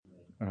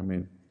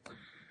Amén.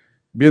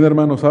 Bien,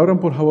 hermanos,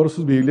 abran por favor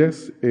sus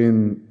Biblias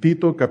en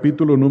Tito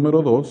capítulo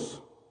número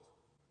 2.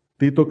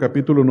 Tito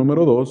capítulo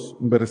número 2,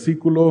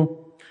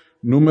 versículo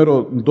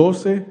número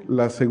 12,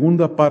 la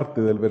segunda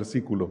parte del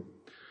versículo.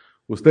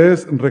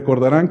 Ustedes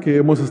recordarán que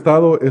hemos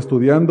estado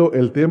estudiando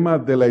el tema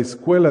de la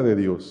Escuela de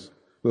Dios,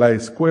 la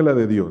Escuela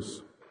de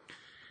Dios.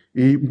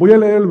 Y voy a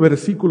leer el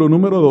versículo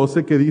número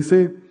 12 que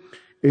dice,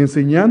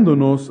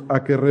 enseñándonos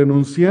a que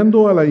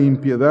renunciando a la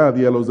impiedad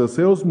y a los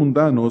deseos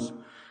mundanos,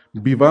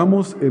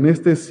 vivamos en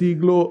este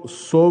siglo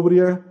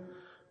sobria,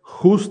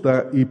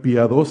 justa y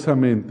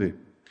piadosamente.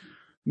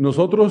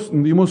 Nosotros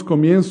dimos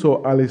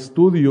comienzo al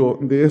estudio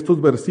de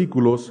estos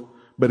versículos,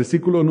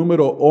 versículo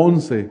número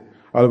 11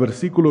 al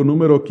versículo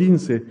número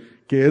 15,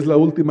 que es la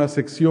última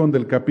sección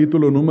del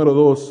capítulo número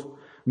 2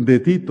 de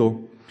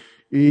Tito,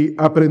 y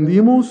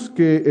aprendimos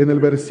que en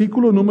el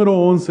versículo número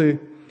 11,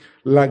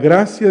 la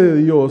gracia de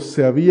Dios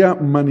se había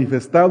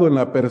manifestado en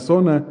la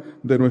persona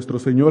de nuestro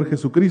Señor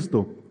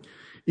Jesucristo,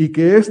 y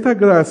que esta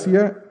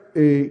gracia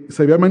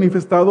se había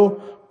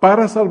manifestado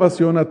para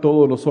salvación a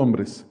todos los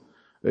hombres.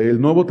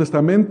 El Nuevo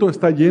Testamento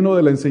está lleno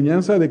de la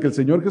enseñanza de que el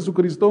Señor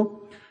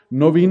Jesucristo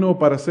no vino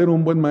para ser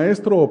un buen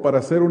maestro o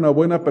para ser una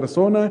buena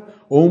persona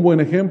o un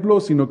buen ejemplo,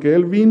 sino que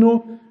Él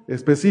vino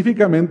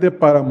específicamente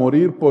para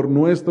morir por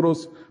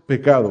nuestros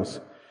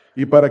pecados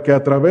y para que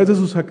a través de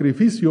su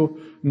sacrificio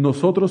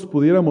nosotros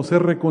pudiéramos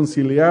ser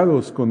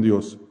reconciliados con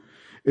Dios.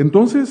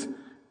 Entonces,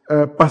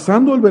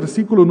 pasando al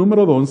versículo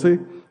número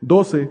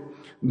 12,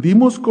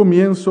 dimos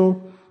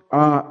comienzo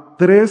a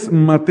 3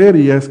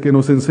 materias que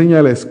nos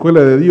enseña la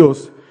Escuela de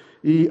Dios.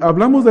 Y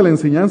hablamos de la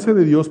enseñanza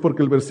de Dios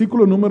porque el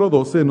versículo número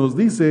 12 nos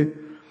dice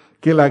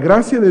que la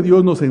gracia de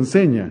Dios nos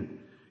enseña,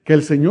 que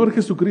el Señor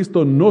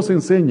Jesucristo nos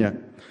enseña.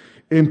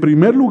 En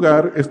primer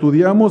lugar,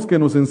 estudiamos que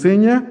nos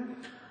enseña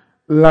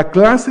la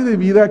clase de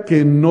vida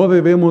que no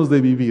debemos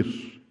de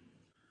vivir.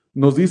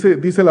 Nos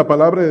dice la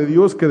palabra de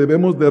Dios que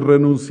debemos de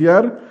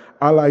renunciar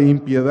a la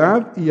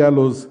impiedad y a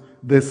los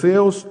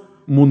deseos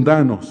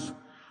mundanos.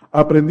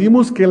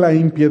 Aprendimos que la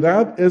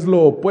impiedad es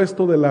lo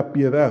opuesto de la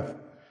piedad.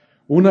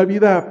 Una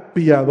vida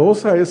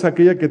piadosa es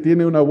aquella que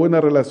tiene una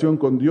buena relación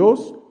con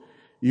Dios,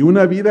 y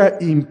una vida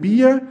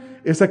impía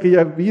es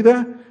aquella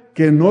vida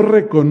que no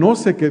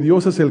reconoce que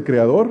Dios es el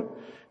creador,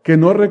 que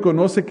no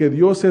reconoce que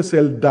Dios es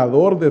el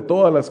dador de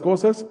todas las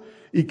cosas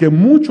y que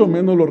mucho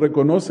menos lo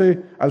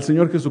reconoce al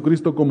Señor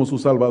Jesucristo como su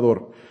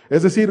Salvador.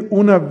 Es decir,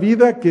 una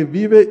vida que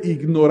vive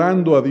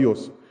ignorando a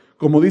Dios.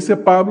 Como dice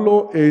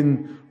Pablo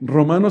en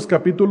Romanos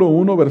capítulo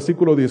 1,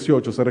 versículo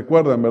 18. ¿Se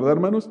recuerdan, verdad,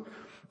 hermanos?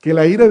 Que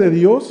la ira de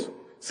Dios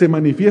se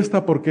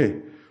manifiesta, ¿por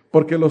qué?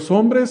 Porque los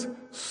hombres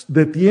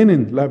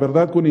detienen la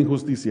verdad con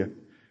injusticia.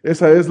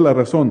 Esa es la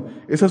razón.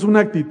 Esa es una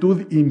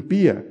actitud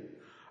impía.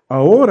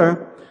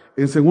 Ahora,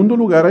 en segundo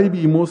lugar, ahí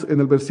vimos en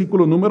el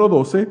versículo número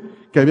 12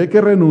 que había que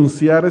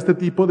renunciar a este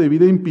tipo de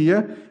vida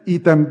impía y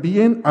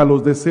también a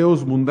los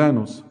deseos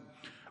mundanos.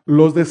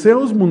 Los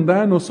deseos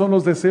mundanos son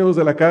los deseos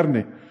de la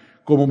carne,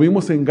 como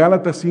vimos en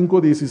Gálatas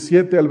 5,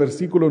 17 al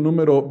versículo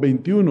número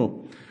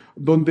 21,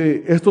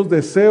 donde estos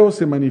deseos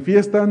se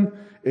manifiestan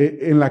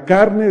en la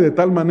carne de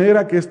tal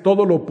manera que es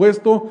todo lo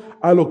opuesto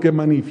a lo que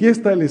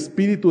manifiesta el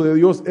Espíritu de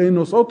Dios en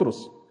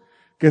nosotros,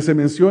 que se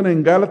menciona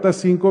en Gálatas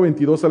 5,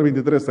 22 al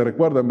 23. ¿Se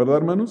recuerdan, verdad,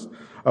 hermanos?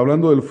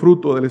 Hablando del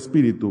fruto del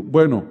Espíritu.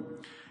 Bueno,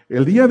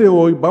 el día de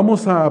hoy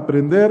vamos a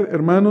aprender,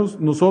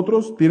 hermanos,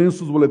 nosotros, tienen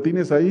sus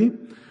boletines ahí,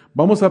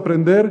 vamos a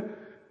aprender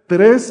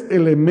 3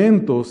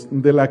 elementos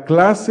de la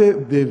clase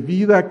de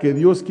vida que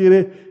Dios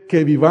quiere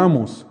que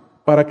vivamos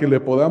para que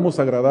le podamos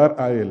agradar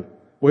a Él.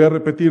 Voy a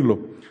repetirlo.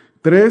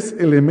 3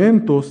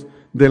 elementos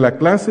de la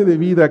clase de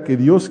vida que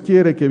Dios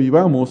quiere que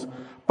vivamos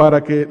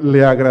para que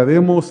le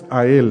agrademos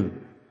a Él.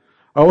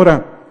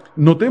 Ahora,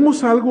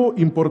 notemos algo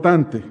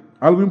importante.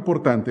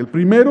 El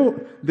primero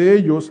de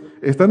ellos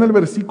está en el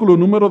versículo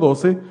número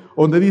 12,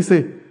 donde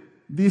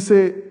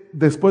dice,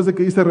 después de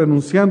que dice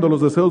renunciando a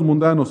los deseos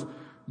mundanos,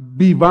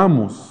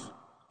 vivamos.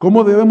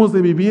 ¿Cómo debemos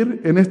de vivir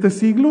en este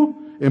siglo?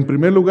 En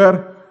primer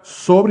lugar,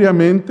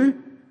 sobriamente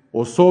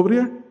o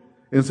sobria.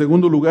 En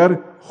segundo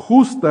lugar,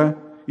 justa.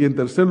 Y en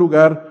tercer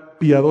lugar,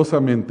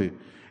 piadosamente.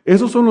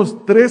 Esos son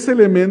los 3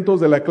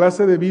 elementos de la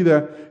clase de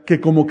vida que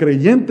como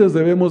creyentes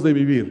debemos de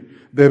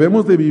vivir.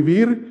 Debemos de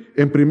vivir,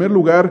 en primer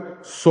lugar,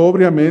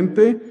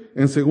 sobriamente,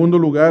 en segundo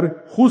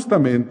lugar,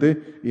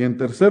 justamente, y en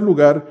tercer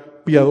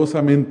lugar,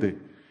 piadosamente.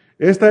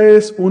 Esta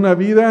es una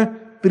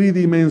vida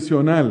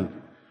tridimensional,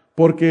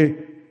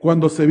 porque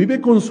cuando se vive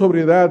con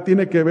sobriedad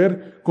tiene que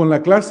ver con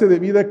la clase de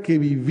vida que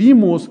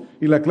vivimos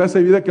y la clase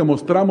de vida que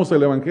mostramos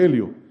el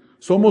Evangelio.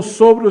 Somos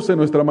sobrios en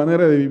nuestra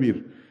manera de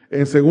vivir.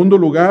 En segundo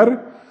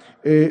lugar,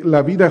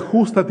 la vida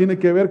justa tiene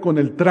que ver con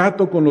el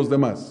trato con los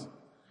demás.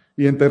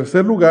 Y en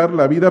tercer lugar,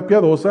 la vida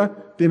piadosa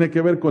tiene que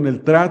ver con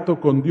el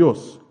trato con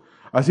Dios.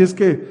 Así es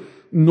que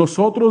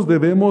nosotros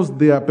debemos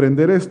de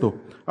aprender esto.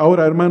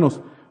 Ahora,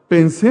 hermanos,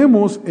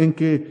 pensemos en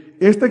que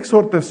esta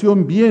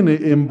exhortación viene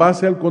en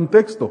base al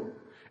contexto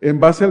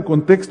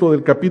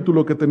del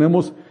capítulo que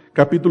tenemos,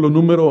 capítulo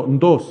número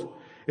 2.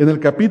 En el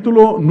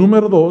capítulo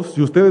número 2,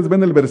 si ustedes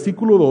ven el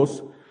versículo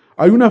 2,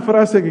 hay una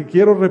frase que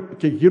quiero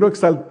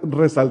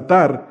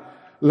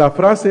resaltar. La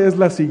frase es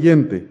la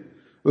siguiente.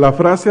 La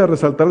frase a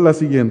resaltar es la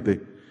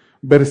siguiente.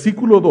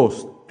 Versículo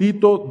 2,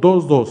 Tito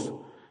 2:2.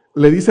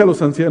 Le dice a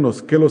los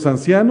ancianos, que los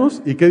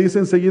ancianos, ¿y qué dice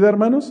enseguida,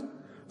 hermanos?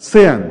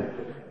 Sean.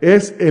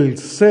 Es el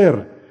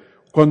ser.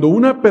 Cuando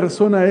una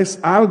persona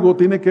es algo,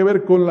 tiene que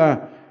ver con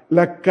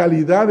la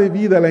calidad de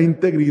vida, la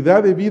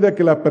integridad de vida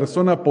que la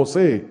persona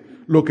posee,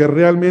 lo que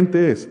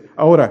realmente es.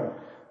 Ahora,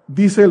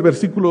 dice el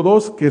versículo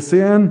 2, que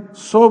sean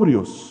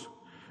sobrios.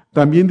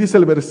 También dice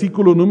el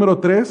versículo número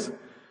 3,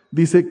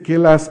 dice que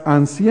las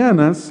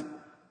ancianas,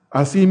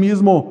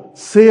 asimismo,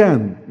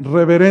 sean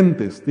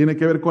reverentes. Tiene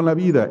que ver con la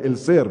vida, el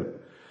ser.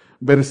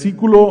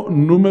 Versículo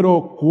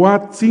número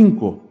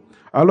 5,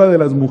 habla de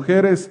las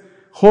mujeres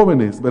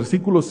jóvenes.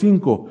 Versículo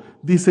 5,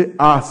 dice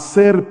a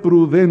ser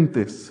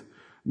prudentes.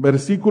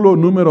 Versículo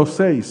número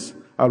 6,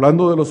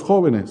 hablando de los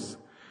jóvenes,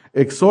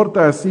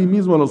 exhorta a sí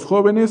mismo a los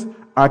jóvenes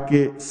a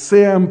que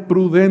sean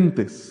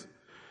prudentes.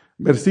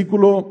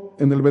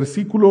 En el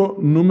versículo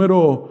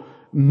número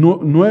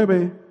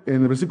 9,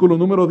 en el versículo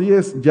número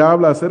 10, ya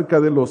habla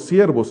acerca de los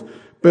siervos.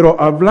 Pero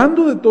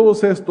hablando de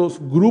todos estos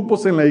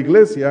grupos en la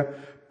iglesia,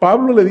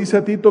 Pablo le dice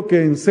a Tito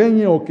que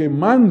enseñe o que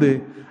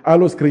mande a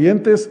los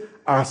creyentes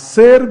a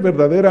ser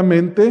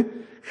verdaderamente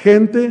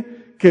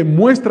gente que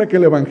muestra que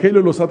el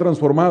Evangelio los ha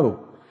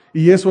transformado.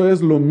 Y eso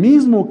es lo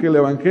mismo que el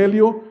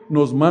Evangelio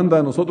nos manda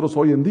a nosotros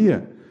hoy en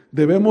día.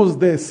 Debemos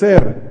de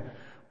ser.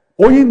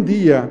 Hoy en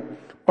día,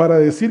 para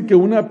decir que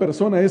una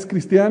persona es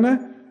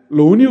cristiana,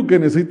 lo único que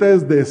necesita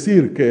es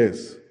decir que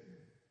es.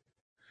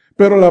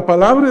 Pero la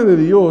palabra de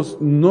Dios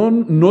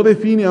no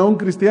define a un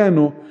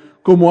cristiano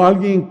como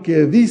alguien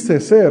que dice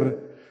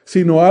ser,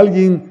 sino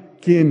alguien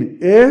quien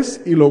es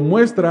y lo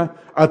muestra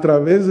a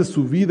través de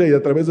su vida y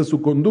a través de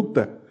su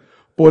conducta.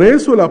 Por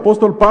eso el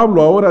apóstol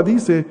Pablo ahora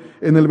dice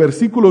en el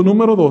versículo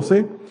número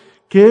 12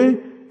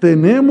 que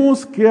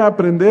tenemos que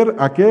aprender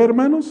 ¿a qué,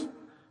 hermanos?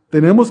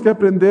 Tenemos que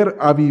aprender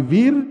a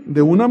vivir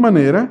de una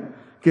manera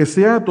que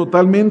sea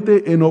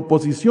totalmente en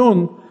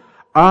oposición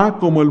a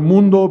como el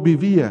mundo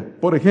vivía.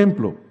 Por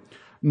ejemplo,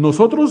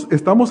 nosotros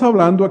estamos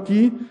hablando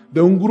aquí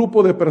de un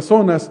grupo de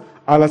personas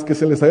a las que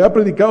se les había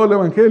predicado el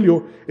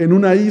Evangelio en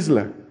una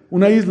isla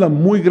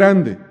muy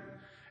grande.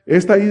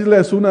 Esta isla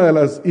es una de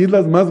las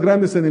islas más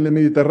grandes en el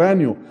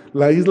Mediterráneo,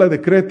 la isla de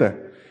Creta,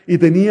 y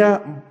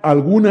tenía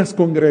algunas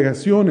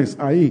congregaciones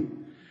ahí.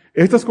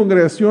 Estas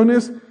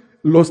congregaciones,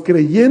 los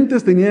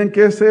creyentes tenían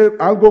que hacer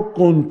algo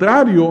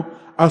contrario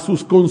a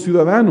sus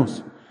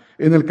conciudadanos.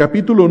 En el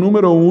capítulo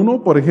número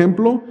 1, por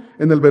ejemplo,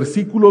 en el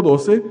versículo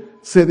 12,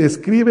 se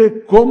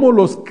describe cómo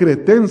los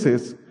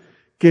cretenses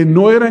que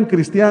no eran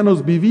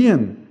cristianos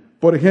vivían.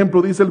 Por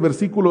ejemplo, dice el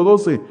versículo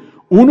 12,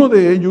 uno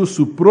de ellos,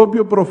 su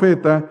propio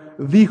profeta,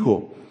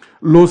 dijo,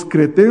 los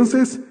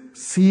cretenses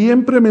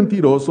siempre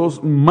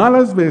mentirosos,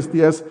 malas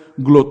bestias,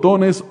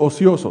 glotones,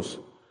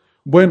 ociosos.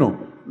 Bueno,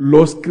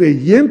 los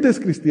creyentes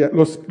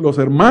cristianos, los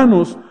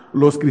hermanos,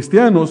 los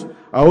cristianos,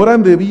 ahora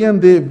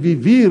debían de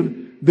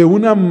vivir de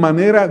una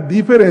manera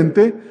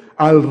diferente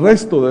al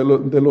resto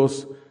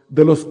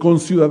de los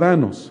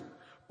conciudadanos.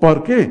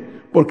 ¿Por qué?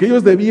 Porque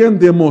ellos debían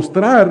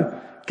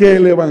demostrar que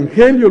el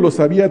Evangelio los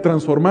había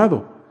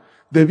transformado.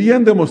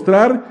 Debían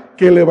demostrar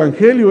que el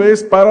Evangelio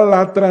es para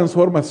la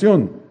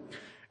transformación.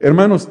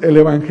 Hermanos, el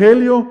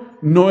Evangelio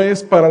no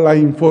es para la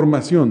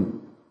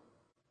información.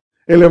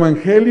 El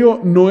Evangelio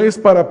no es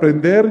para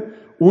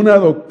aprender una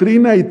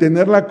doctrina y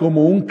tenerla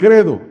como un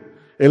credo.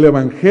 El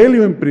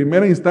Evangelio en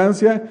primera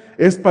instancia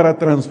es para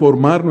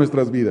transformar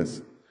nuestras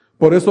vidas.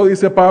 Por eso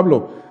dice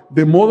Pablo,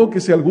 de modo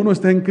que si alguno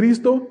está en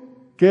Cristo,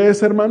 ¿qué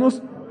es,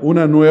 hermanos?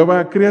 Una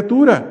nueva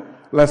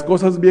criatura. Las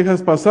cosas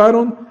viejas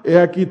pasaron, he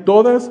aquí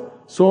todas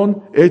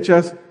son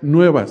hechas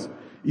nuevas.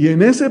 Y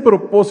en ese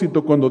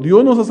propósito, cuando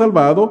Dios nos ha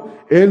salvado,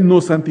 Él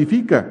nos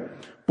santifica.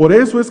 Por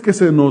eso es que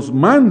se nos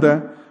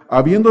manda,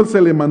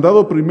 habiéndosele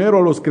mandado primero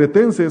a los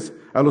cretenses,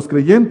 a los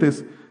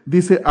creyentes,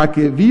 dice, a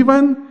que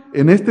vivan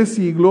en este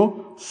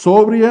siglo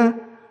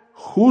sobria,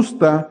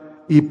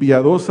 justa y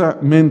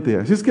piadosamente.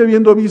 Así es que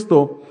habiendo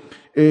visto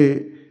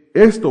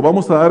esto,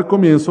 vamos a dar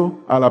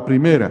comienzo a la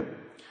primera.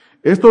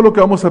 Esto es lo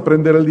que vamos a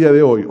aprender el día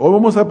de hoy. Hoy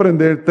vamos a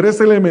aprender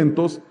 3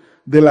 elementos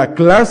de la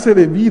clase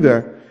de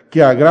vida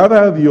que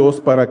agrada a Dios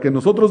para que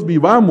nosotros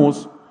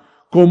vivamos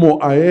como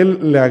a Él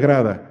le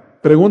agrada.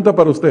 Pregunta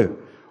para usted,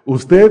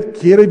 ¿usted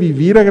quiere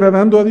vivir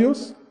agradando a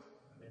Dios?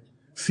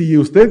 Si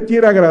usted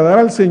quiere agradar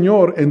al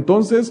Señor,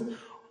 entonces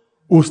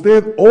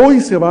usted hoy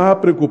se va a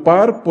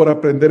preocupar por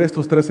aprender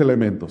estos 3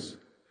 elementos.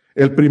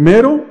 El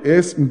primero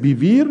es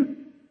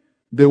vivir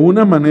de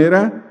una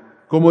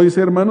manera, como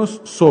dice hermanos,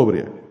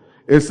 sobria.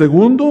 El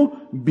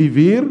segundo,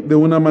 vivir de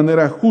una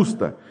manera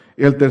justa.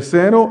 El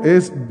tercero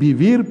es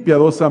vivir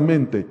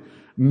piadosamente.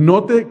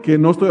 Note que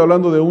no estoy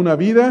hablando de una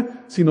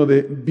vida, sino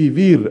de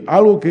vivir,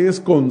 algo que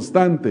es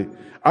constante,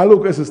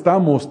 algo que se está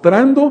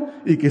mostrando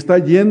y que está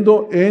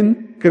yendo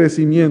en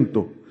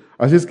crecimiento.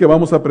 Así es que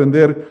vamos a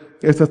aprender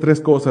estas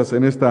 3 cosas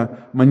en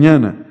esta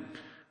mañana.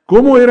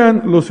 ¿Cómo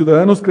eran los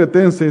ciudadanos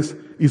cretenses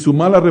y su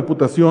mala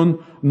reputación?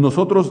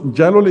 Nosotros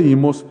ya lo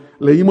leímos.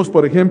 Leímos,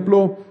 por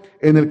ejemplo,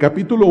 en el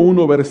capítulo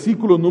 1,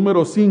 versículo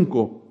número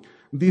 5,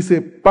 dice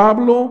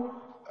Pablo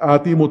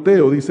a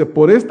Timoteo, dice,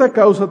 por esta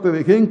causa te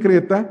dejé en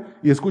Creta,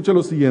 y escucha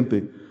lo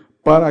siguiente,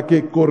 para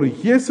que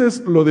corrigieses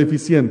lo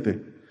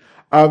deficiente.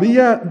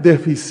 Había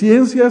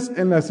deficiencias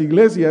en las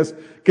iglesias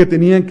que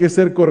tenían que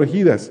ser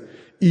corregidas,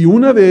 y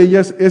una de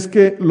ellas es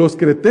que los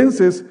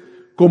cretenses,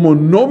 como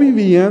no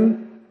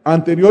vivían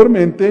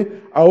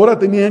anteriormente, ahora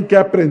tenían que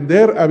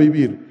aprender a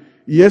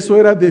vivir, y eso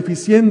era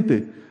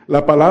deficiente.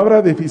 La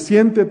palabra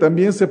deficiente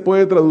también se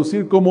puede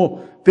traducir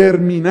como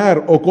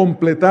terminar o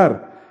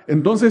completar.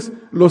 Entonces,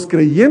 los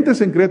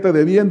creyentes en Creta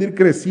debían de ir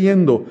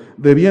creciendo,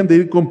 debían de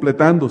ir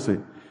completándose.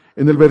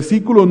 En el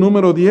versículo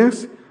número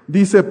 10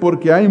 dice,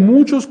 porque hay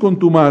muchos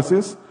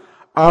contumaces,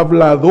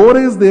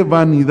 habladores de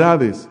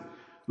vanidades.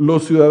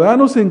 Los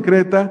ciudadanos en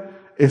Creta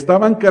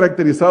estaban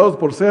caracterizados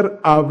por ser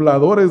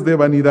habladores de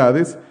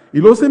vanidades, y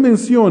luego se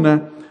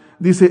menciona,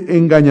 dice,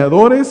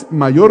 engañadores,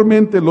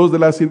 mayormente los de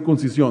la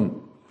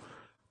circuncisión.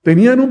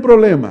 Tenían un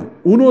problema.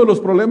 Uno de los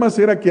problemas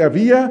era que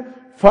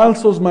había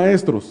falsos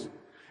maestros.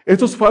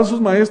 Estos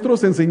falsos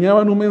maestros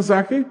enseñaban un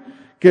mensaje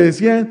que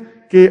decían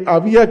que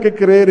había que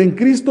creer en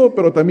Cristo,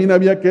 pero también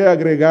había que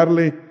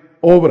agregarle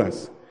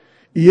obras.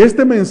 Y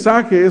este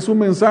mensaje es un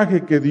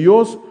mensaje que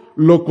Dios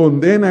lo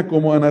condena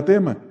como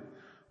anatema.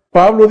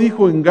 Pablo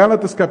dijo en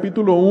Gálatas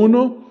capítulo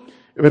 1,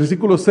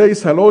 versículos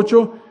 6 al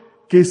 8,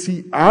 que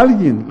si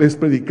alguien les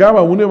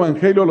predicaba un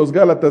evangelio a los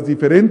Gálatas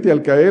diferente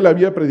al que a él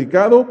había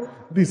predicado,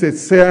 dice,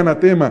 sea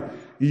anatema.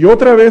 Y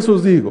otra vez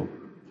os digo,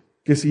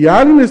 que si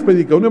alguien les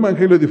predica un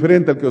evangelio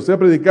diferente al que os he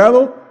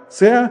predicado,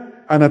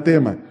 sea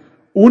anatema.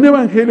 Un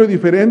evangelio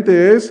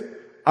diferente es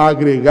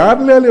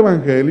agregarle al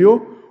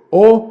evangelio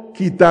o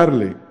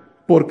quitarle.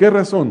 ¿Por qué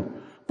razón?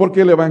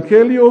 Porque el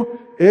evangelio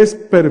es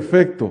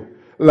perfecto.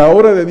 La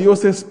obra de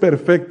Dios es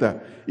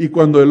perfecta. Y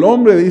cuando el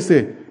hombre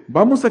dice,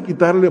 vamos a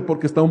quitarle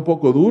porque está un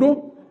poco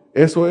duro,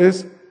 eso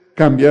es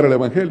cambiar el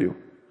evangelio.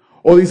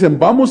 O dicen,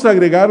 vamos a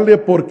agregarle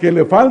porque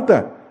le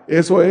falta,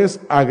 eso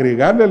es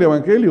agregarle al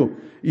evangelio.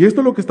 Y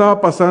esto es lo que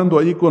estaba pasando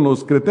allí con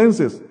los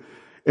cretenses.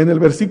 En el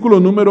versículo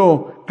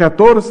número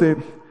 14,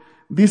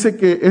 dice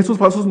que esos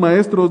falsos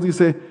maestros,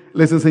 dice,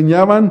 les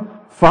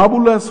enseñaban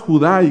fábulas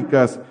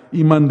judaicas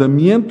y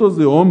mandamientos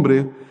de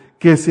hombre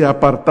que se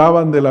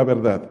apartaban de la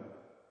verdad.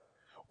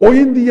 Hoy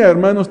en día,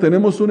 hermanos,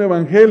 tenemos un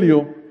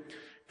evangelio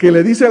que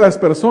le dice a las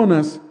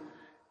personas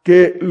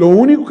que lo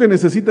único que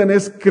necesitan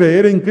es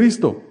creer en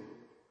Cristo,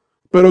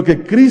 pero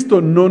que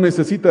Cristo no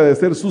necesita de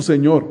ser su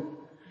Señor,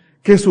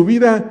 que su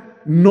vida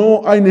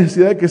no hay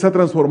necesidad de que sea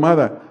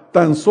transformada.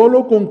 Tan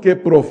solo con que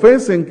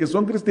profesen que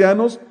son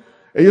cristianos,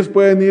 ellos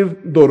pueden ir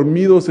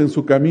dormidos en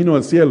su camino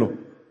al cielo.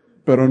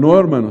 Pero no,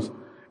 hermanos,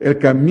 el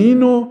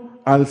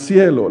camino al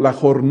cielo, la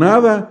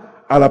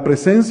jornada a la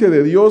presencia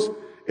de Dios,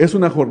 es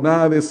una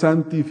jornada de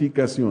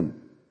santificación.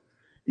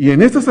 Y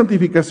en esta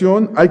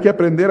santificación hay que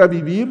aprender a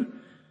vivir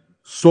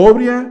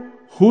sobria,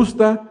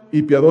 justa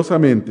y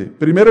piadosamente.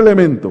 Primer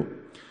elemento,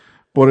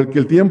 por el que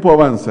el tiempo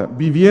avanza,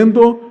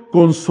 viviendo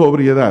con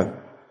sobriedad.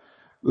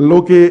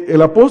 Lo que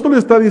el apóstol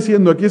está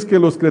diciendo aquí es que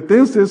los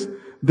cretenses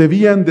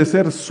debían de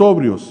ser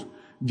sobrios.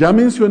 Ya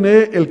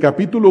mencioné el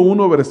capítulo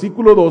 1,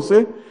 versículo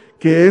 12,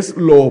 que es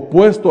lo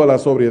opuesto a la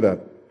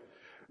sobriedad.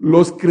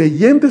 Los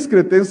creyentes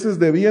cretenses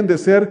debían de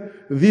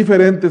ser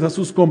diferentes a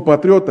sus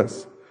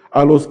compatriotas,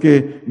 a los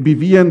que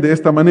vivían de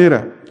esta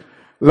manera.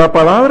 La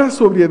palabra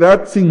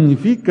sobriedad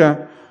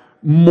significa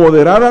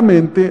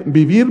moderadamente,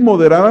 vivir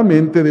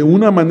moderadamente de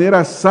una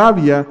manera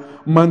sabia,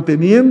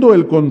 manteniendo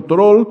el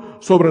control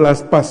sobre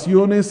las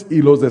pasiones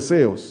y los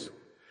deseos.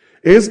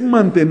 Es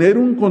mantener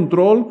un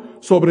control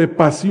sobre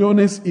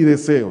pasiones y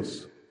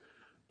deseos.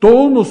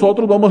 Todos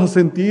nosotros vamos a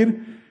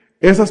sentir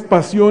esas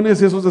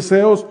pasiones, esos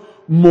deseos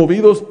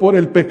movidos por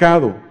el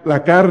pecado,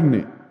 la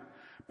carne.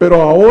 Pero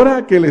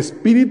ahora que el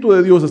Espíritu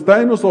de Dios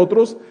está en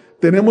nosotros,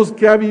 tenemos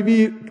que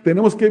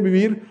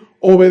vivir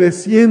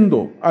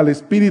obedeciendo al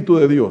Espíritu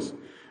de Dios.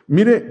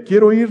 Mire,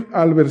 quiero ir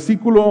al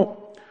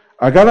versículo,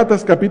 a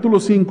Gálatas capítulo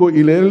 5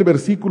 y leer el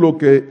versículo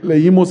que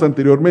leímos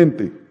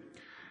anteriormente.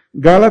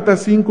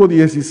 Gálatas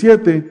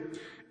 5:17,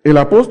 el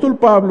apóstol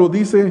Pablo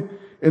dice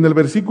en el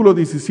versículo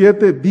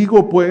 17,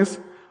 digo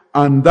pues,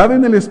 andad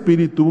en el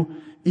Espíritu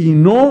y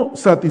no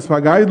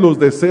satisfagáis los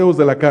deseos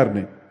de la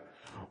carne.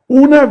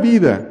 Una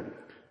vida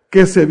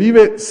que se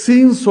vive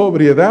sin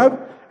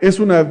sobriedad es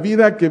una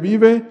vida que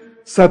vive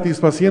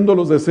satisfaciendo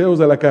los deseos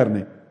de la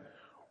carne.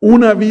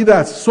 Una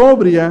vida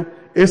sobria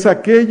es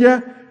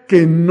aquella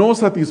que no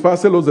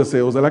satisface los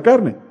deseos de la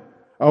carne.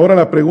 Ahora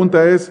la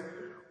pregunta es,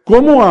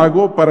 ¿cómo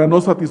hago para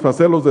no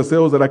satisfacer los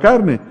deseos de la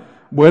carne?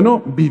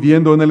 Bueno,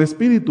 viviendo en el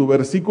Espíritu.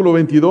 Versículo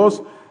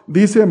 22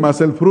 dice,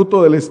 mas el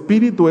fruto del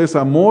Espíritu es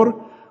amor,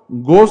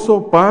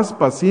 gozo, paz,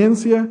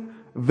 paciencia,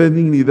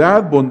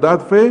 benignidad, bondad,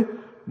 fe,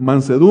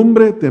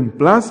 mansedumbre,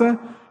 templaza,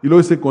 y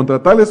luego dice,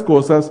 contra tales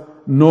cosas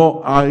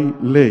no hay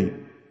ley.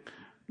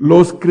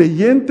 Los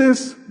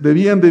creyentes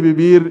debían de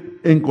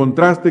vivir en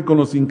contraste con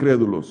los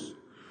incrédulos.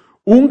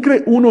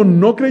 Uno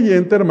no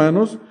creyente,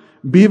 hermanos,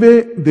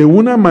 vive de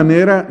una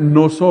manera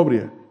no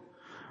sobria,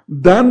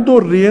 dando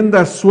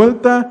rienda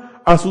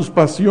suelta a sus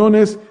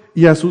pasiones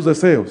y a sus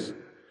deseos.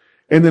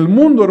 En el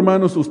mundo,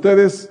 hermanos,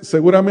 ustedes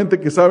seguramente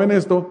que saben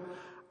esto,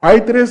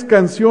 hay 3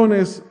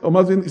 canciones, o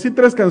más bien, sí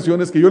 3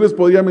 canciones que yo les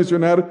podría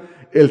mencionar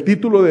el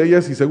título de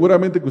ellas y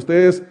seguramente que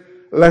ustedes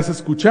las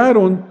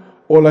escucharon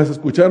o las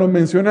escucharon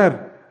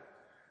mencionar.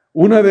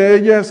 Una de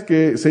ellas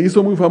que se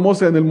hizo muy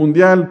famosa en el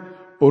mundial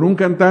por un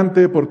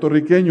cantante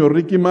puertorriqueño,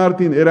 Ricky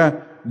Martin,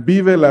 era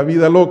Vive la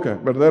vida loca,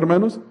 ¿verdad,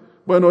 hermanos?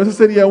 Bueno, ese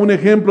sería un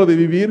ejemplo de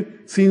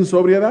vivir sin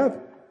sobriedad.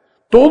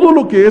 Todo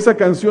lo que esa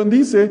canción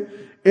dice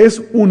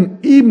es un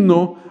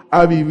himno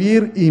a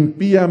vivir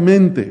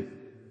impíamente,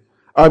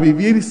 a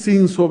vivir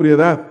sin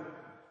sobriedad.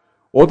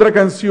 Otra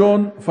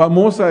canción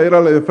famosa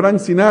era la de Frank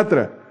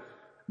Sinatra,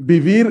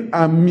 Vivir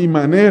a mi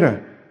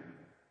manera.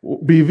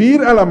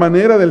 Vivir a la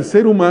manera del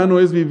ser humano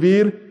es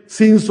vivir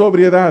sin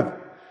sobriedad,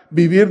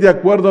 vivir de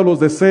acuerdo a los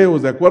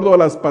deseos, de acuerdo a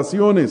las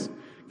pasiones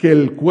que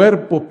el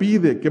cuerpo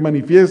pide, que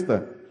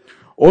manifiesta.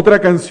 Otra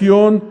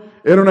canción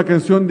era una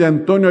canción de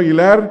Antonio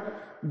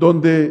Aguilar,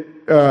 donde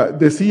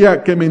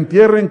decía que me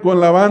entierren con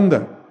la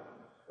banda.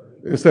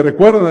 ¿Se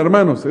recuerdan,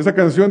 hermanos? Esa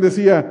canción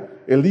decía,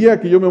 el día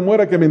que yo me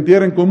muera, que me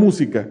entierren con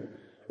música.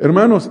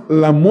 Hermanos,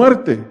 la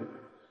muerte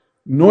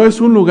no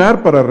es un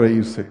lugar para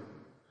reírse.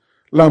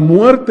 La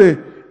muerte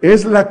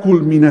es la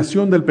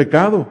culminación del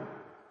pecado.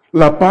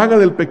 La paga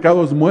del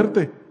pecado es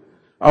muerte.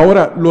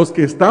 Ahora, los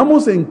que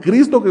estamos en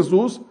Cristo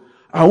Jesús,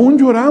 aún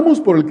lloramos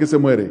por el que se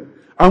muere,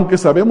 aunque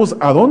sabemos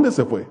a dónde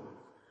se fue.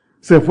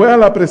 Se fue a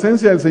la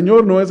presencia del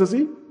Señor, ¿no es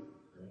así?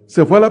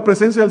 Se fue a la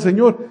presencia del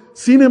Señor.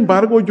 Sin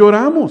embargo,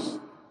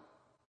 lloramos.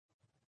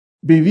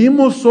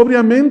 Vivimos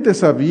sobriamente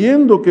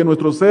sabiendo que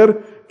nuestro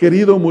ser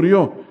querido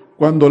murió.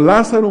 Cuando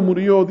Lázaro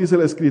murió, dice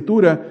la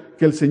Escritura,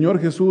 que el Señor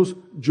Jesús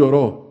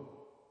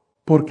lloró.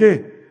 ¿Por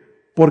qué?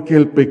 Porque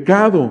el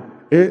pecado,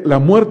 la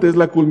muerte es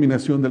la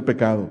culminación del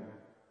pecado.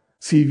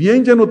 Si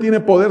bien ya no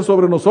tiene poder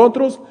sobre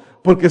nosotros,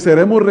 porque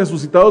seremos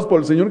resucitados por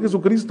el Señor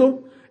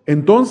Jesucristo,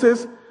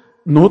 entonces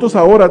nosotros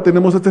ahora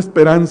tenemos esta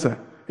esperanza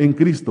en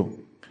Cristo.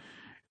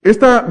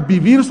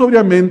 Vivir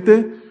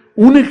sobriamente,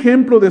 un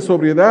ejemplo de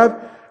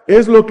sobriedad,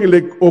 es lo que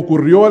le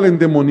ocurrió al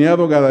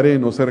endemoniado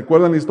gadareno. ¿Se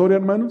recuerdan la historia,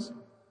 hermanos?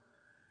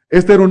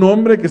 Este era un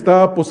hombre que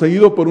estaba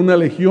poseído por una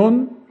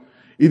legión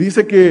y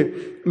dice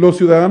que los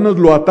ciudadanos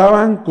lo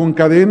ataban con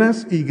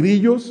cadenas y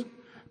grillos,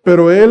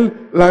 pero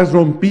él las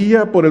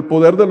rompía por el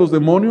poder de los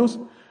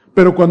demonios.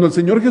 Pero cuando el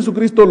Señor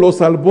Jesucristo lo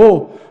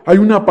salvó, hay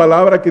una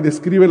palabra que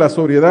describe la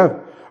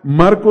sobriedad.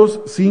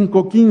 Marcos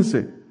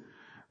 5:15.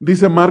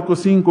 Dice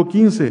Marcos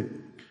 5:15.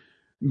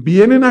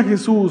 Vienen a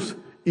Jesús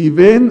y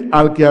ven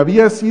al que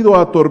había sido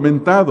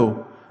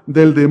atormentado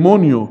del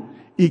demonio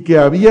y que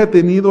había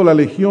tenido la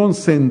legión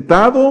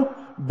sentado,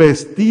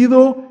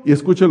 vestido, y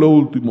escuche lo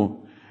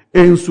último,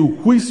 en su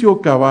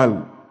juicio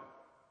cabal.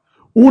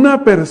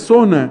 Una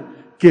persona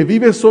que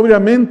vive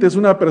sobriamente es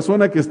una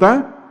persona que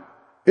está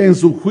en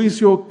su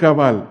juicio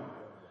cabal.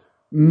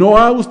 ¿No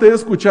ha usted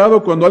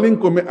escuchado cuando alguien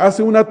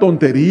hace una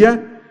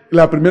tontería?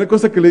 La primera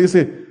cosa que le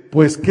dice,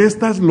 pues, ¿qué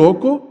estás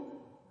loco?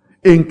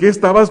 ¿En qué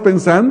estabas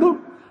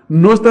pensando?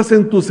 ¿No estás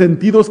en tus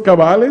sentidos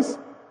cabales?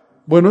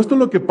 Bueno, esto es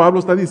lo que Pablo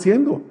está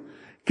diciendo,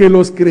 que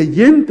los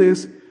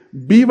creyentes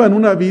vivan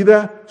una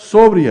vida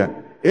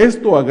sobria.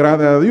 Esto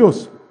agrada a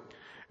Dios.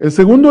 El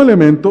segundo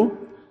elemento,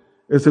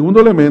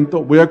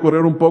 voy a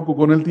correr un poco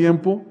con el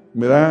tiempo,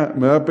 me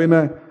da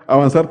pena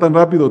avanzar tan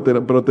rápido,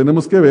 pero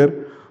tenemos que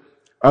ver.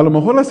 A lo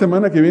mejor la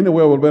semana que viene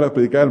voy a volver a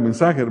predicar el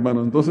mensaje,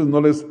 hermanos, entonces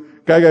no les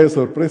caiga de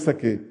sorpresa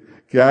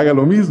que haga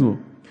lo mismo.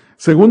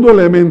 Segundo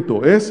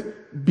elemento es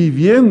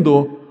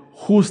viviendo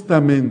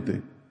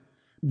justamente.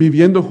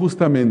 Viviendo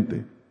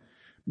justamente.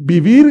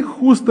 Vivir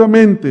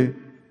justamente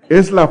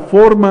es la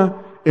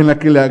forma en la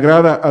que le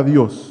agrada a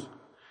Dios.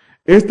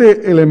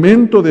 Este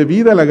elemento de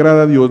vida le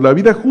agrada a Dios. La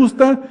vida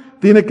justa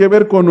tiene que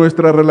ver con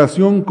nuestra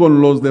relación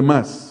con los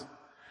demás.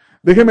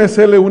 Déjeme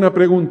hacerle una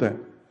pregunta.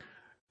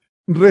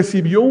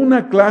 ¿Recibió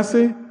una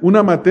clase,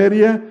 una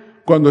materia,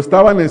 cuando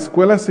estaba en la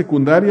escuela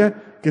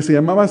secundaria que se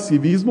llamaba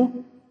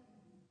civismo?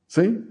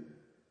 ¿Sí?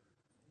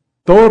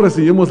 Todos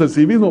recibimos el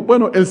civismo.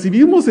 Bueno, el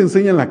civismo se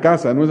enseña en la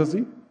casa, ¿no es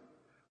así?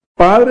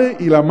 Padre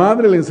y la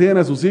madre le enseñan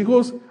a sus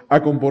hijos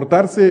a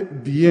comportarse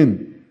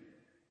bien.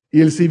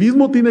 Y el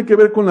civismo tiene que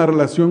ver con la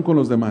relación con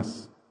los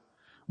demás.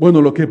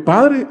 Bueno, lo que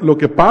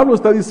Pablo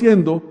está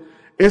diciendo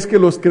es que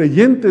los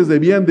creyentes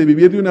debían de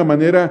vivir de una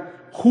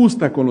manera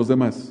justa con los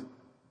demás.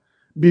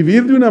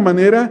 Vivir de una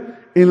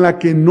manera en la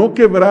que no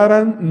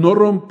quebraran, no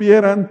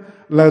rompieran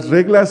las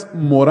reglas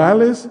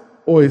morales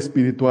o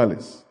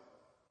espirituales.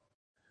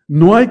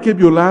 No hay que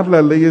violar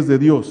las leyes de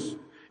Dios.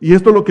 Y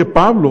esto es lo que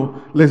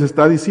Pablo les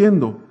está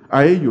diciendo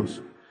a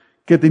ellos,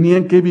 que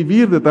tenían que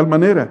vivir de tal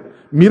manera.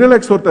 Mira la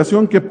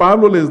exhortación que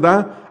Pablo les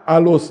da a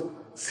los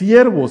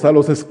siervos, a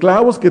los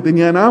esclavos que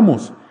tenían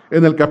amos.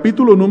 En el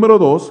capítulo número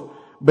 2,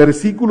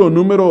 versículo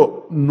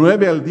número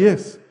 9 al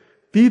 10.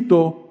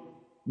 Tito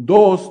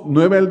 2,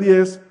 9 al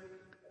 10,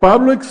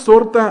 Pablo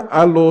exhorta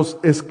a los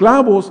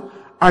esclavos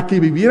a que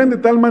vivieran de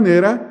tal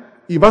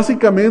manera, y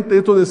básicamente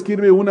esto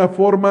describe una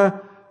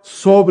forma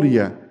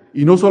sobria,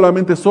 y no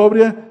solamente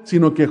sobria,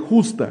 sino que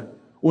justa,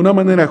 una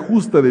manera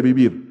justa de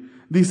vivir.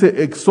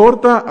 Dice,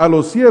 exhorta a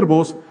los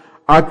siervos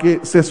a que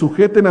se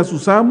sujeten a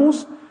sus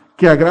amos,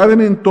 que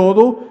agraden en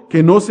todo,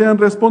 que no sean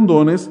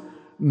respondones,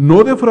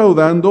 no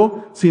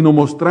defraudando, sino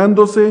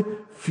mostrándose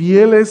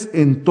fieles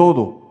en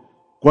todo.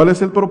 ¿Cuál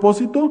es el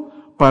propósito?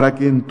 Para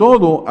que en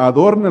todo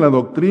adorne la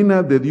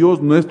doctrina de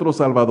Dios nuestro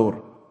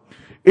Salvador.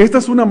 Esta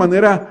es una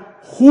manera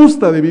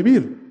justa de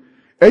vivir.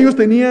 Ellos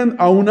tenían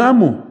a un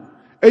amo,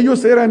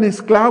 ellos eran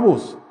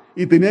esclavos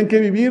y tenían que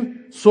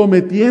vivir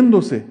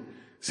sometiéndose,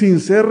 sin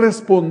ser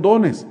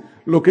respondones.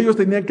 Lo que ellos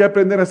tenían que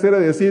aprender a hacer era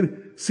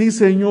decir, sí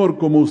Señor,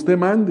 como usted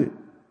mande.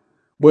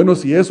 Bueno,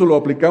 si eso lo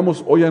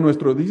aplicamos hoy a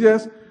nuestros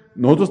días,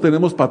 nosotros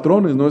tenemos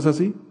patrones, ¿no es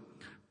así?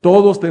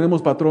 Todos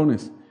tenemos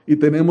patrones y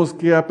tenemos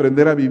que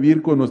aprender a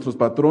vivir con nuestros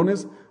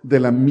patrones de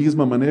la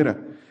misma manera.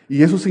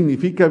 Y eso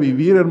significa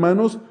vivir,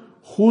 hermanos,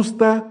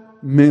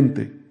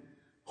 justamente.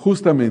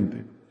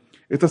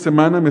 Esta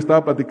semana me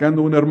estaba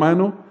platicando un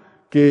hermano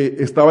que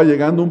estaba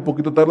llegando un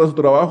poquito tarde a su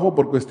trabajo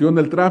por cuestión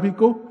del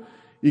tráfico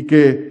y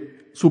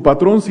que su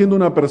patrón, siendo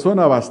una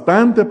persona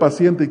bastante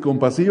paciente y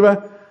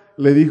compasiva,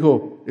 le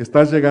dijo,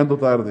 estás llegando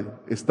tarde.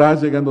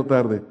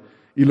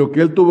 Y lo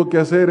que él tuvo que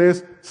hacer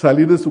es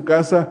salir de su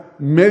casa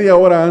media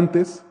hora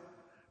antes,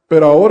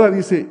 pero ahora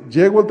dice,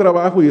 llego al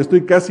trabajo y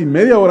estoy casi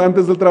media hora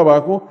antes del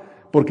trabajo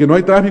porque no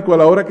hay tráfico a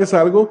la hora que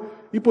salgo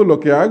y pues lo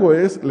que hago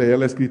es leer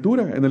la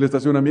escritura en el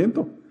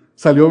estacionamiento.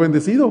 Salió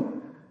bendecido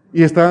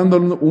y está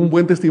dando un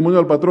buen testimonio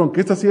al patrón.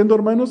 ¿Qué está haciendo,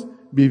 hermanos?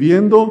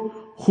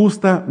 Viviendo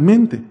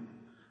justamente.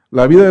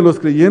 La vida de los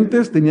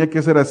creyentes tenía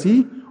que ser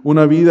así,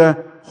 una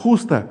vida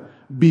justa,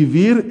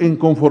 vivir en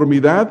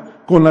conformidad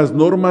con las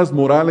normas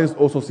morales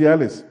o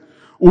sociales.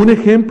 Un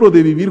ejemplo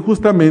de vivir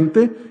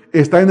justamente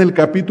está en el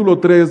capítulo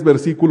 3,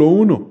 versículo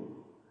 1.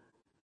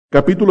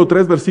 Capítulo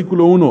 3,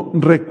 versículo 1.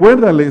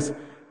 Recuérdales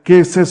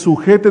que se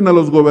sujeten a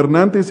los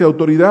gobernantes y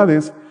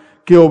autoridades,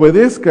 que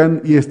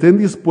obedezcan y estén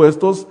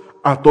dispuestos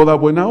a toda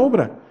buena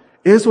obra.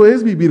 Eso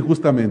es vivir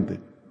justamente.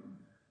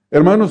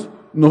 Hermanos,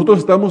 nosotros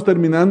estamos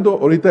terminando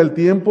ahorita el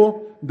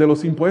tiempo de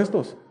los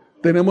impuestos.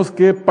 Tenemos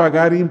que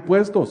pagar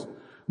impuestos.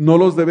 No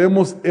los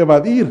debemos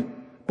evadir.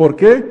 ¿Por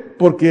qué?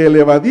 Porque el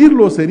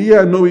evadirlo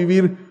sería no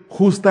vivir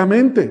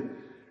justamente.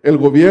 El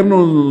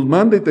gobierno nos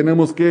manda y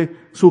tenemos que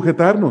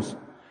sujetarnos.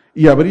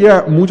 Y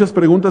habría muchas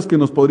preguntas que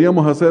nos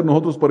podríamos hacer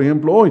nosotros, por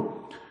ejemplo, hoy.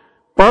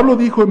 Pablo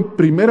dijo en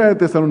 1 de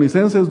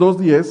Tesalonicenses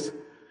 2:10,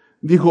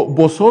 dijo,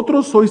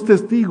 vosotros sois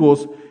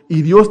testigos,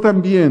 y Dios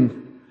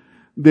también,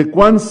 de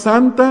cuán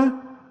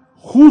santa,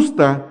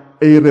 justa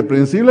e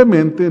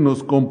irreprensiblemente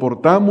nos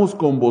comportamos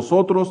con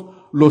vosotros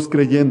los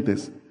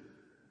creyentes.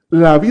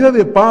 La vida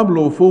de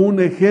Pablo fue un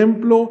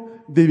ejemplo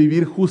de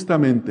vivir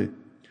justamente.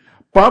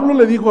 Pablo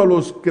le dijo a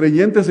los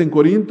creyentes en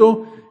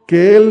Corinto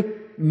que él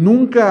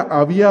nunca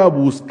había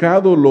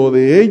buscado lo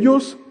de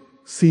ellos,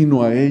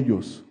 sino a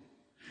ellos.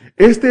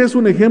 Este es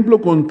un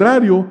ejemplo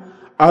contrario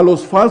a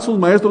los falsos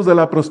maestros de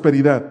la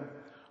prosperidad.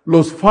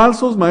 Los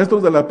falsos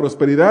maestros de la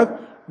prosperidad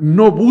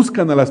no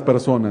buscan a las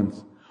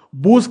personas,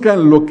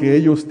 buscan lo que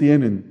ellos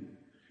tienen.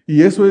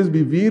 Y eso es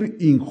vivir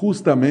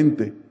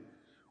injustamente.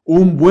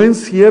 Un buen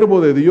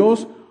siervo de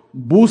Dios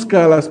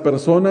busca a las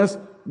personas,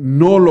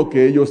 no lo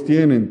que ellos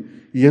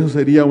tienen. Y eso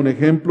sería un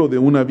ejemplo de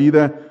una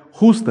vida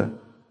justa.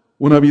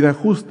 Una vida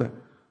justa.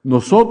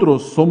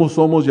 Nosotros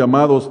somos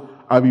llamados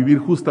a vivir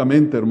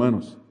justamente,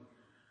 hermanos.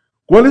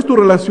 ¿Cuál es tu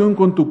relación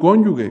con tu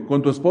cónyuge,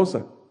 con tu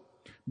esposa?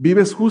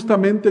 ¿Vives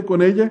justamente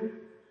con ella?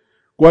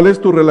 ¿Cuál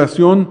es tu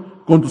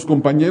relación con tus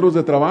compañeros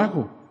de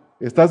trabajo?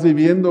 ¿Estás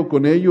viviendo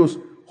con ellos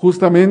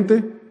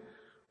justamente?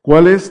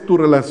 ¿Cuál es tu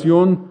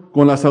relación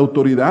con las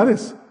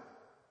autoridades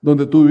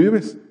donde tú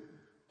vives?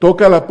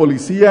 ¿Toca la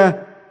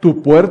policía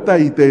tu puerta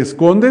y te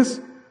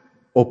escondes?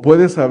 ¿O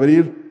puedes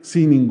abrir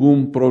sin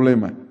ningún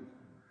problema?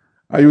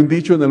 Hay un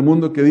dicho en el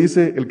mundo que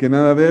dice, el que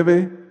nada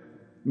debe,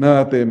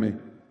 nada teme.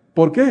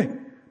 ¿Por qué?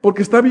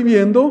 Porque está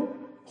viviendo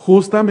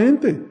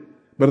justamente.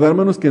 ¿Verdad,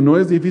 hermanos, que no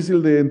es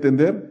difícil de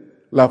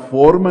entender la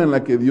forma en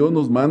la que Dios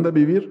nos manda a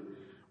vivir?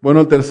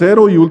 Bueno, el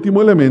tercero y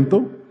último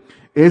elemento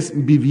es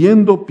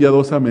viviendo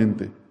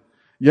piadosamente.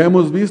 Ya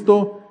hemos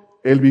visto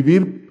el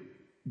vivir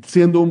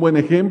siendo un buen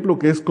ejemplo,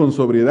 que es con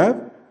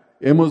sobriedad.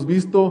 Hemos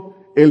visto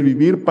el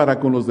vivir para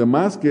con los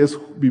demás, que es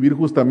vivir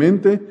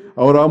justamente.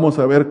 Ahora vamos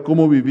a ver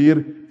cómo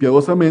vivir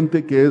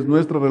piadosamente, que es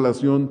nuestra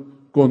relación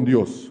con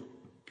Dios.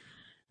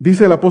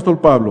 Dice el apóstol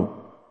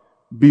Pablo,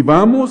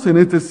 vivamos en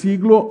este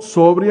siglo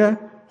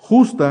sobria,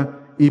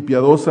 justa y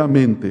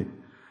piadosamente.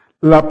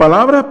 La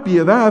palabra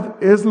piedad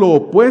es lo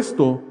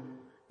opuesto,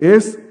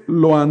 es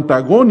lo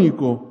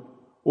antagónico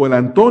o el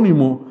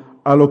antónimo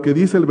a lo que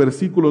dice el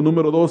versículo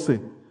número 12,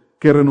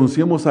 que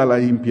renunciemos a la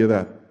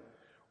impiedad.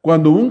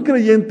 Cuando un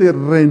creyente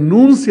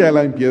renuncia a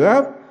la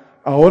impiedad,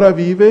 ahora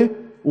vive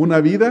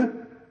una vida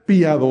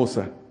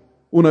piadosa,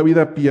 una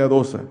vida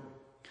piadosa.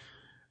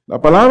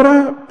 La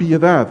palabra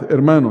piedad,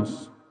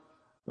 hermanos,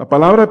 La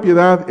palabra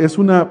piedad es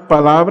una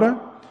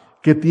palabra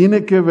que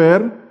tiene que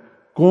ver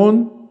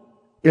con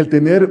el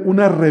tener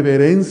una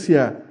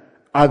reverencia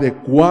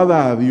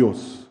adecuada a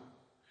Dios.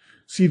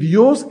 Si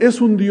Dios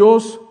es un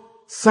Dios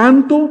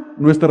santo,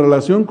 nuestra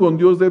relación con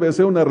Dios debe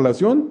ser una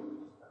relación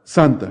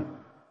santa.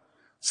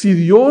 Si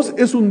Dios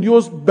es un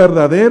Dios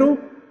verdadero,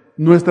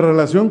 nuestra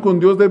relación con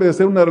Dios debe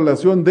ser una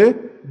relación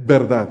de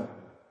verdad.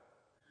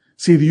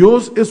 Si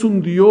Dios es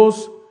un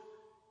Dios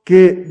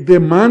que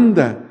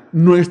demanda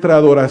nuestra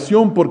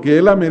adoración porque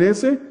Él la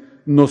merece,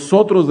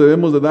 nosotros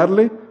debemos de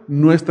darle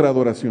nuestra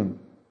adoración.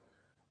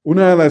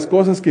 Una de las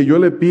cosas que yo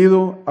les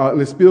pido a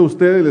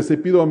ustedes, les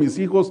pido a mis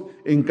hijos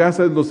en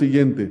casa es lo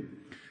siguiente.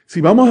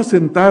 Si vamos a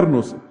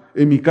sentarnos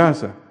en mi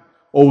casa,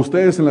 o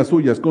ustedes en las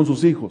suyas, con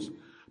sus hijos,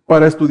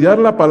 para estudiar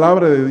la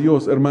palabra de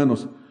Dios,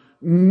 hermanos,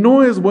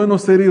 no es bueno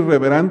ser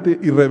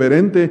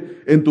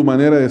irreverente en tu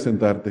manera de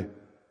sentarte,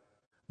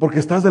 porque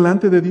estás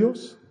delante de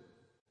Dios.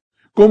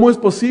 ¿Cómo es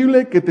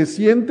posible que te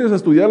sientes a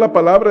estudiar la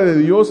palabra de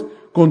Dios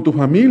con tu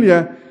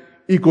familia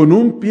y con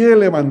un pie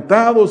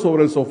levantado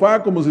sobre el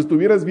sofá como si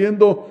estuvieras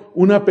viendo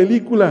una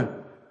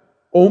película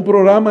o un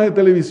programa de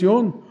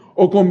televisión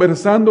o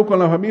conversando con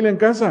la familia en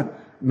casa?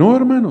 No,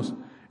 hermanos,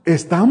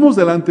 estamos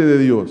delante de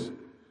Dios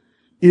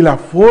y la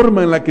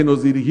forma en la que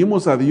nos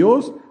dirigimos a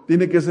Dios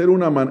tiene que ser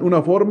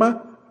una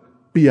forma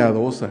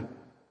piadosa.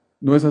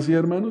 ¿No es así,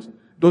 hermanos?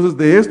 Entonces,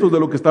 de esto es de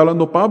lo que está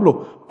hablando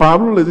Pablo.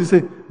 Pablo les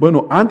dice,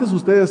 bueno, antes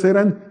ustedes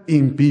eran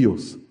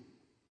impíos.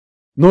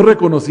 No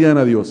reconocían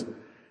a Dios.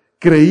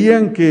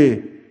 Creían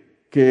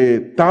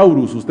que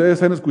Taurus,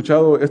 ustedes han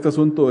escuchado este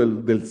asunto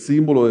del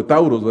símbolo de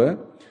Taurus,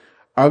 ¿verdad?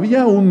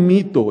 Había un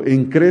mito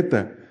en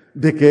Creta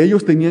de que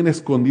ellos tenían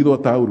escondido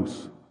a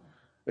Taurus.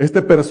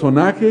 Este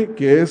personaje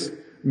que es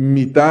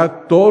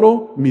mitad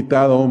toro,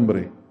 mitad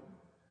hombre.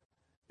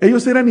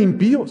 Ellos eran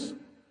impíos.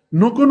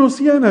 No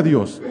conocían a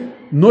Dios,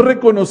 no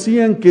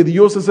reconocían que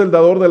Dios es el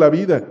dador de la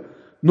vida,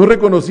 no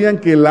reconocían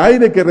que el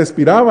aire que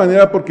respiraban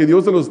era porque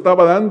Dios se los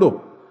estaba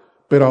dando.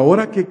 Pero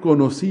ahora que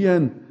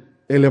conocían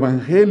el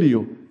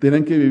Evangelio,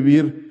 tenían que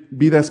vivir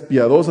vidas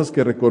piadosas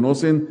que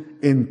reconocen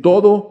en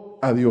todo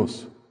a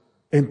Dios,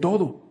 en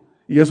todo.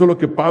 Y eso es lo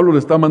que Pablo le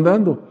está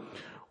mandando.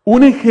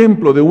 Un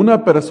ejemplo de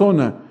una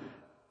persona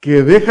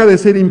que deja de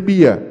ser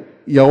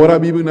impía y ahora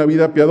vive una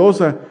vida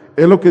piadosa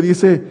es lo que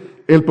dice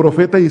el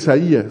profeta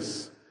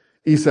Isaías.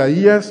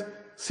 Isaías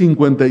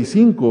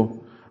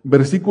 55,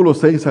 versículos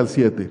 6 al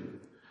 7.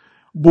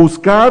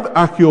 Buscad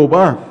a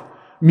Jehová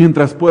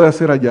mientras pueda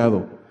ser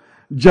hallado.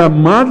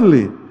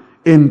 Llamadle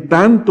en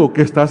tanto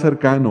que está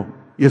cercano.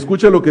 Y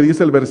escucha lo que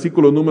dice el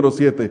versículo número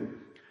 7.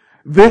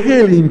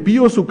 Deje el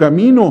impío su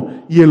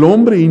camino y el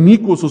hombre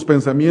inicuo sus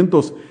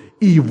pensamientos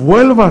y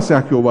vuélvase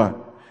a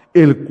Jehová,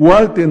 el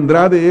cual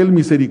tendrá de él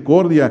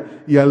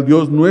misericordia, y al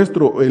Dios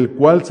nuestro, el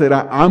cual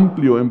será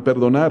amplio en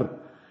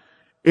perdonar.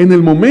 En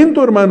el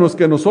momento, hermanos,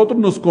 que nosotros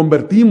nos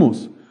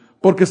convertimos,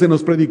 porque se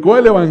nos predicó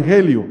el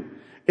Evangelio,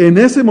 en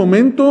ese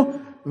momento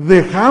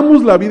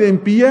dejamos la vida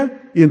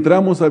impía y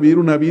entramos a vivir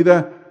una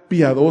vida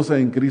piadosa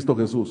en Cristo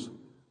Jesús.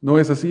 ¿No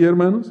es así,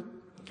 hermanos?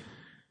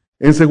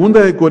 En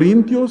 2 de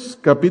Corintios,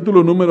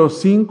 capítulo número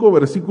 5,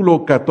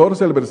 versículo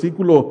 14 al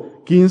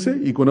versículo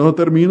 15, y con eso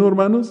termino,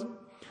 hermanos,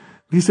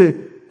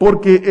 dice,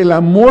 porque el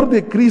amor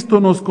de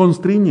Cristo nos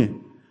constriñe,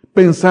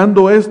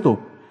 pensando esto,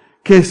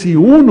 que si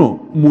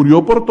uno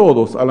murió por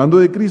todos, hablando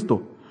de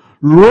Cristo,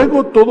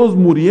 luego todos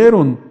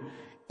murieron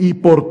y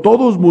por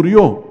todos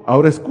murió.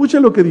 Ahora escucha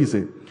lo que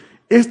dice.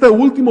 Este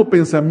último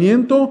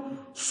pensamiento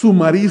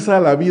sumariza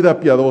la vida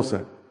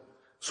piadosa.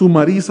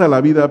 Sumariza la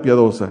vida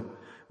piadosa.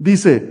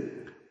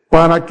 Dice,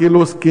 para que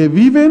los que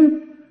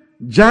viven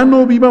ya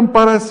no vivan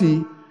para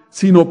sí,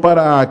 sino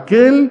para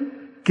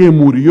aquel que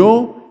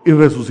murió y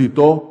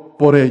resucitó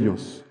por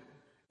ellos.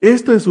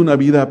 Esta es una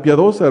vida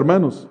piadosa,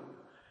 hermanos.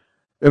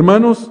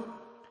 Hermanos,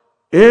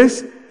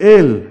 ¿es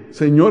el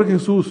Señor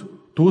Jesús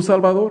tu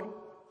Salvador?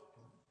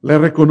 ¿Le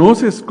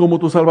reconoces como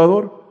tu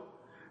Salvador?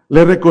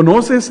 ¿Le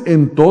reconoces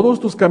en todos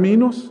tus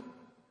caminos?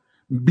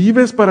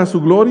 ¿Vives para su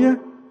gloria?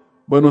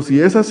 Bueno, si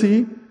es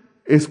así,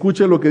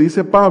 escuche lo que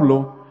dice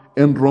Pablo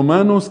en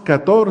Romanos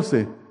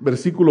 14,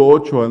 versículo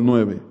 8 al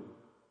 9.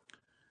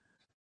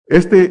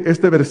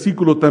 Este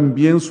versículo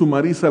también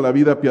sumariza la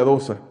vida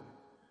piadosa.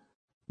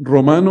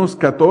 Romanos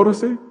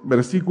 14,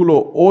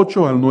 versículo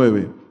 8 al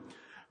 9.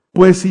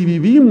 Pues si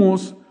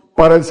vivimos,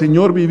 para el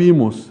Señor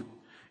vivimos,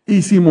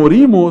 y si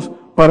morimos,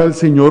 para el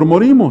Señor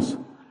morimos.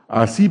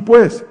 Así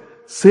pues,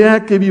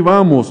 sea que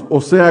vivamos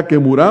o sea que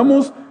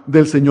muramos,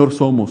 del Señor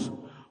somos.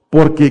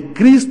 Porque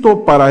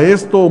Cristo para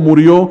esto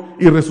murió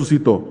y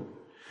resucitó,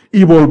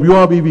 y volvió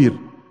a vivir,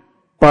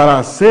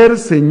 para ser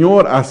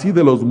Señor así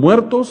de los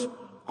muertos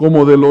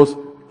como de los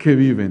que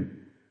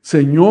viven.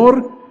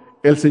 Señor,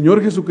 el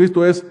Señor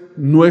Jesucristo es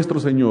nuestro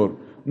Señor.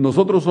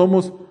 Nosotros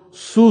somos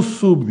sus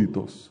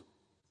súbditos.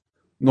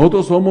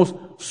 Nosotros somos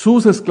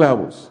sus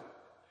esclavos.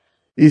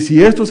 Y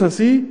si esto es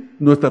así,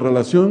 nuestra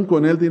relación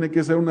con Él tiene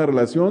que ser una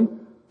relación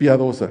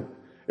piadosa.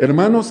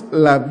 Hermanos,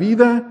 la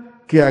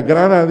vida que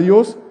agrada a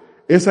Dios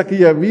es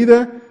aquella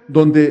vida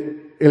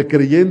donde el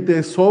creyente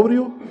es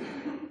sobrio,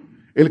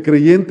 el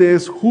creyente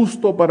es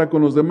justo para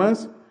con los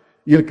demás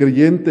y el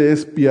creyente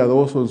es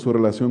piadoso en su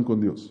relación con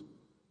Dios.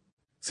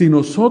 Si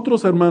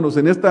nosotros, hermanos,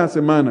 en esta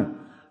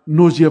semana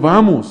nos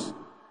llevamos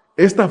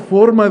esta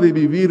forma de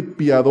vivir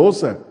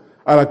piadosa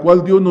a la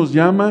cual Dios nos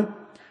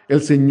llama,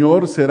 el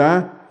Señor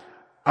será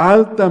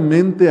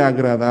altamente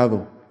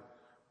agradado.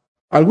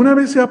 ¿Alguna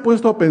vez se ha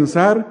puesto a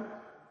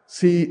pensar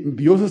si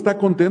Dios está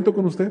contento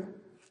con usted?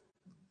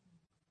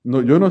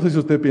 No, yo no sé si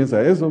usted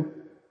piensa eso.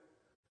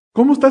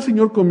 ¿Cómo está el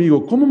Señor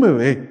conmigo? ¿Cómo me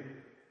ve?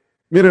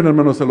 Miren,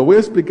 hermanos, se lo voy a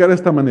explicar de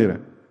esta manera.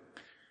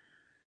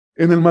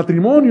 En el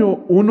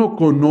matrimonio, uno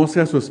conoce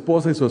a su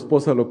esposa y su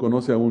esposa lo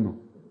conoce a uno.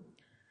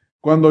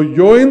 Cuando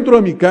yo entro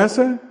a mi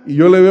casa y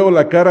yo le veo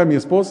la cara a mi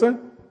esposa,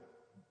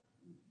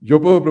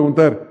 yo puedo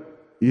preguntar,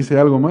 ¿hice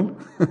algo mal?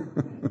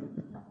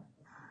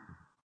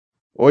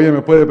 O ella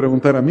me puede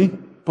preguntar a mí,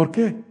 ¿por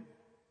qué?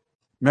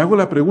 Me hago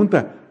la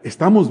pregunta,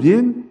 ¿estamos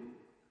bien?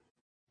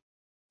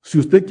 Si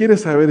usted quiere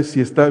saber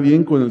si está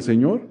bien con el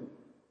Señor,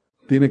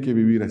 tiene que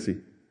vivir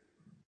así.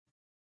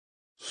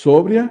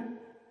 Sobria,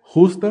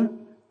 justa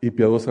y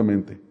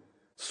piadosamente.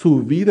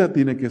 Su vida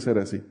tiene que ser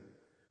así.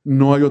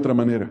 No hay otra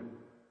manera.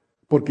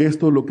 Porque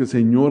esto es lo que el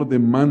Señor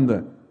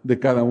demanda de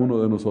cada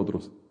uno de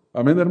nosotros.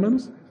 Amén,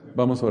 hermanos.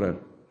 Vamos a orar.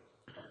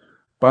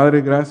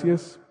 Padre,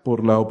 gracias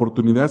por la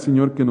oportunidad,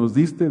 Señor, que nos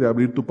diste de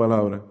abrir tu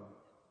palabra.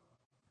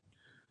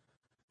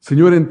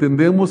 Señor,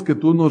 entendemos que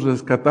tú nos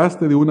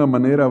rescataste de una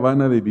manera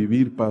vana de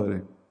vivir,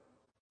 Padre,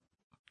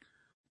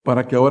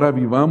 para que ahora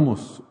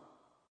vivamos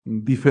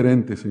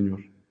diferente, Señor.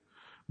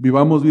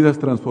 Vivamos vidas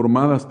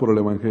transformadas por el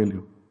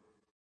Evangelio.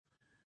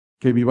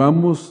 Que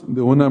vivamos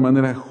de una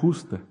manera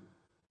justa,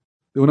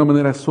 de una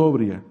manera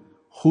sobria,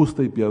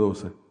 justa y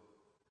piadosa.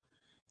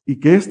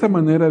 Y que esta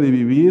manera de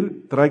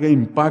vivir traiga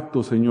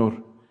impacto,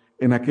 Señor,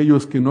 en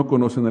aquellos que no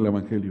conocen el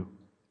Evangelio.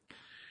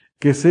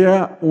 Que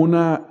sea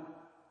una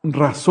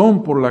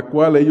razón por la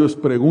cual ellos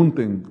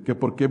pregunten que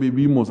por qué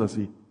vivimos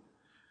así.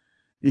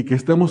 Y que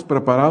estemos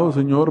preparados,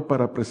 Señor,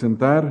 para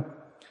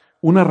presentar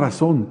una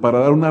razón, para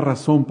dar una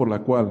razón por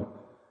la cual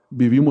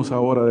vivimos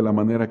ahora de la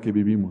manera que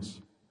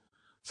vivimos.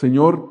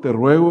 Señor, te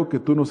ruego que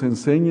tú nos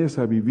enseñes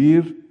a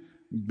vivir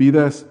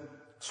vidas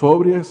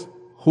sobrias,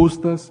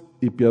 justas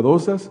y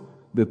piadosas,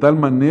 de tal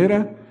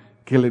manera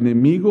que el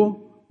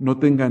enemigo no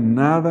tenga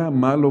nada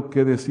malo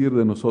que decir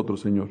de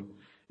nosotros, Señor,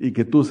 y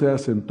que tú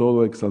seas en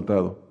todo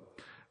exaltado.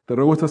 Te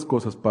ruego estas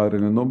cosas, Padre,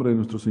 en el nombre de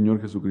nuestro Señor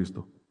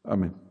Jesucristo.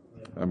 Amén.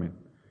 Amén.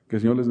 Que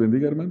el Señor les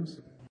bendiga,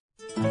 hermanos.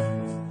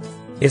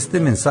 Este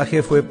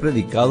mensaje fue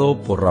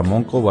predicado por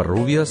Ramón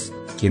Covarrubias,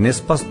 quien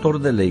es pastor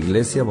de la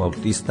Iglesia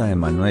Bautista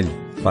Emanuel.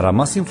 Para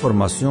más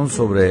información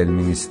sobre el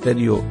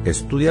ministerio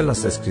Estudia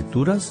las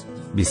Escrituras,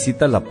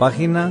 visita la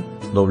página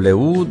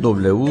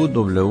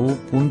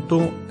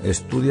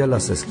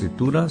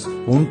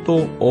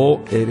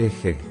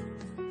www.estudialasescrituras.org.